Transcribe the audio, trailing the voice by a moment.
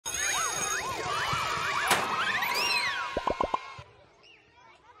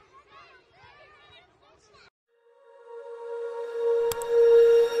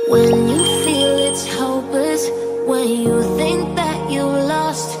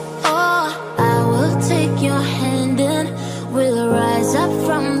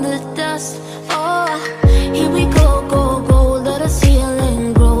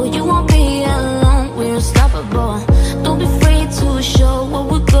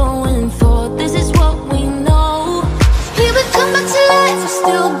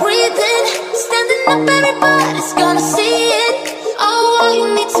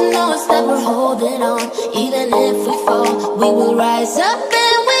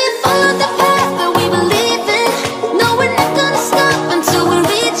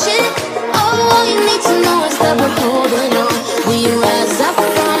we're holding on. We rise up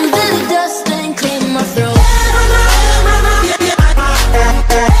from the dust and clear my throat.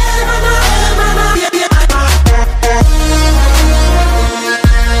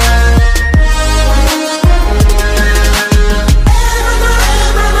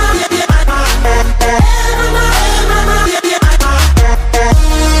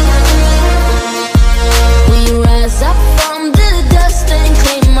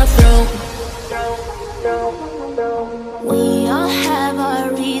 We all have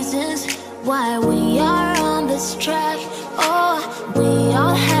our reasons why we are on this track. Oh, we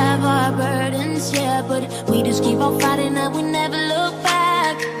all have our burdens, yeah, but we just keep on fighting and we never look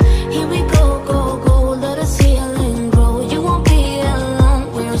back. Here we go, go, go, let us heal and grow. You won't be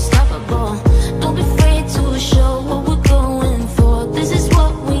alone, we're unstoppable. Don't be afraid to show what we're going for. This is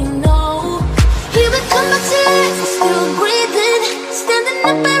what we know. Here we come back to life, we're still breathing. Standing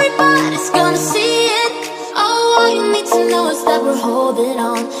up, everybody's gonna see it. Oh, all you need to know is that we're holding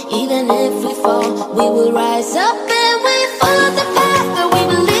on. Even if we fall, we will rise up and we follow the path.